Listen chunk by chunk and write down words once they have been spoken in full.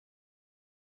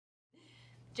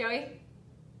Joey,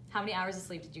 how many hours of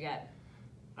sleep did you get?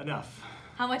 Enough.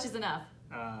 How much is enough?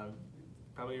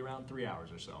 Probably around 3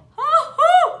 hours or so.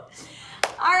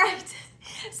 All right.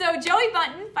 So Joey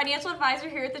Bunton, financial advisor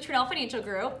here at the Tranel Financial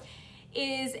Group,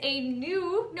 is a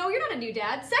new, no, you're not a new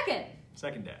dad,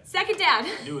 Second dad. Second dad.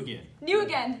 New again. New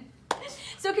again.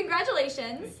 So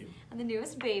congratulations Thank you. on the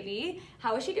newest baby.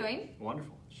 How is she doing?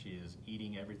 Wonderful. She is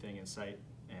eating everything in sight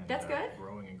and That's good.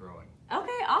 growing and growing.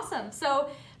 Okay, awesome. So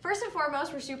first and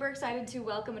foremost, we're super excited to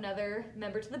welcome another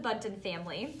member to the Bunton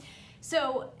family.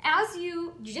 So as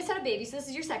you just had a baby, so this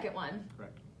is your second one.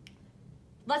 Correct.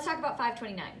 Let's talk about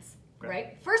 529s,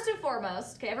 right? First and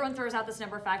foremost, okay, everyone throws out this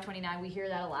number 529. We hear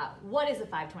that a lot. What is a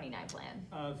 529 plan?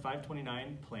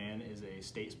 529 plan is a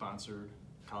state-sponsored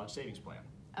college savings plan.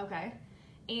 Okay.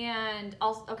 And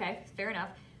also, okay, fair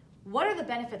enough. What are the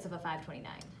benefits of a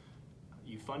 529?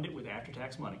 You fund it with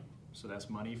after-tax money. So that's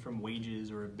money from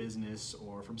wages or a business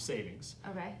or from savings.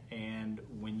 Okay. And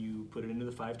when you put it into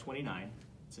the 529,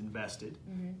 it's invested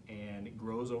and it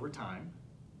grows over time.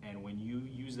 And when you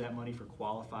use that money for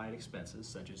qualified expenses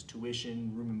such as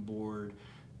tuition, room and board,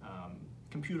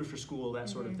 computer for school, that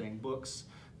sort of thing, books,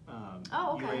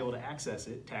 you're able to access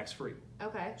it tax-free.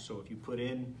 Okay. So if you put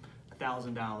in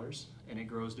 $1,000 and it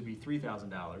grows to be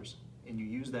 $3,000 and you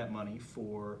use that money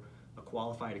for a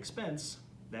qualified expense,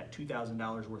 that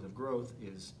 $2,000 worth of growth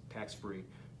is tax-free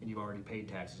and you've already paid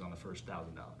taxes on the first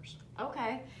 $1,000.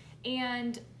 Okay.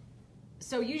 And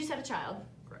so you just had a child.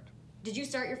 Correct. Did you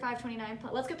start your 529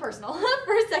 plan? Let's get personal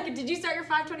for a second. Did you start your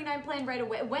 529 plan right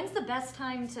away? When's the best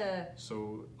time to?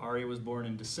 So Aria was born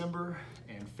in December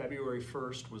and February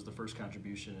 1st was the first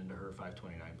contribution into her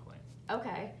 529 plan.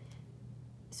 Okay.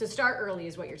 So start early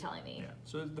is what you're telling me. Yeah.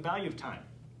 So the value of time,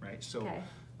 right? So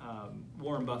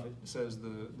Warren Buffett says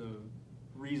the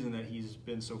reason that he's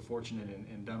been so fortunate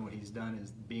and done what he's done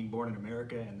is being born in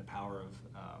America and the power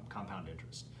of compound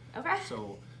interest. Okay.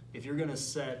 So if you're going to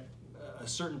set a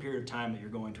certain period of time that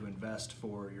you're going to invest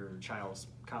for your child's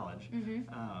college,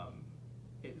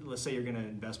 let's say you're going to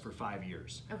invest for 5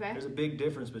 years. Okay. There's a big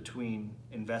difference between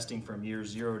investing from year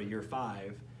 0 to year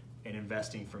 5 and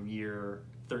investing from year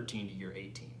 13 to year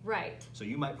 18. Right. So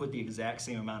you might put the exact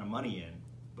same amount of money in,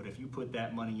 but if you put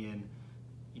that money in,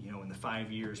 in the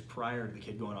 5 years prior to the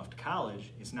kid going off to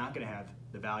college, it's not going to have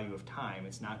the value of time.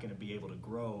 It's not going to be able to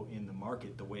grow in the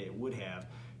market the way it would have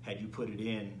had you put it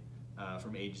in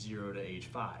from age 0 to age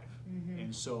 5.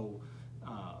 And so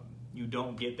you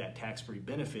don't get that tax-free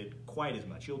benefit quite as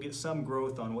much. You'll get some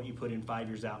growth on what you put in 5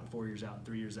 years out and 4 years out and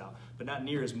 3 years out, but not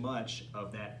near as much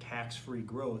of that tax-free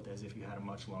growth as if you had a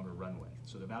much longer runway.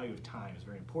 So the value of time is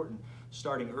very important.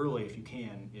 Starting early, if you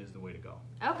can, is the way to go.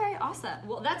 Okay, awesome.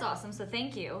 Well, that's awesome, so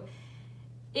thank you.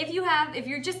 If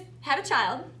you're just had a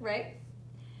child, right,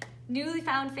 newly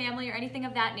found family or anything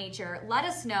of that nature, let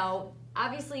us know.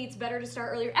 Obviously, it's better to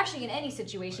start earlier, actually in any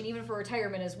situation, even for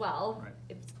retirement as well,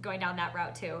 it's going down that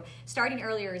route too. Starting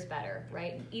earlier is better,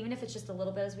 right? Even if it's just a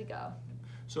little bit as we go.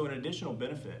 So an additional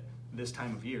benefit this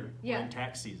time of year, we're in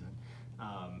tax season,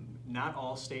 not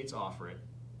all states offer it,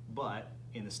 but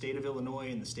in the state of Illinois,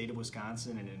 in the state of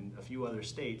Wisconsin, and in a few other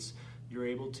states, you're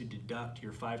able to deduct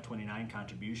your 529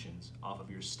 contributions off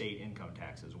of your state income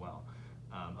tax as well,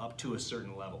 up to a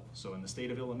certain level. So in the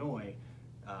state of Illinois,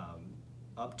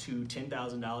 up to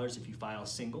 $10,000 if you file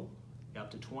single, up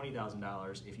to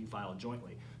 $20,000 if you file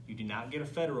jointly. You do not get a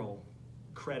federal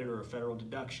credit or a federal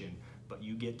deduction, but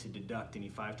you get to deduct any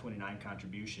 529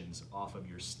 contributions off of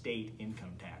your state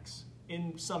income tax.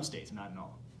 In some states, not in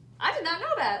all. I did not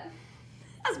know that.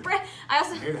 That's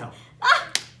I'm here to help.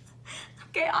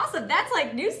 Okay, awesome. That's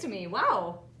like news to me.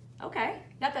 Wow. Okay.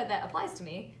 Not that that applies to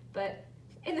me, but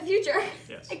in the future,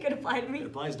 it could apply to me. It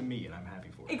applies to me, and I'm happy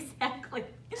for it. Exactly.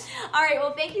 All right,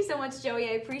 well, thank you so much, Joey.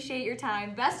 I appreciate your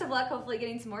time. Best of luck, hopefully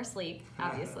getting some more sleep,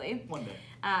 obviously. One day.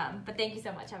 But thank you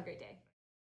so much. Have a great day.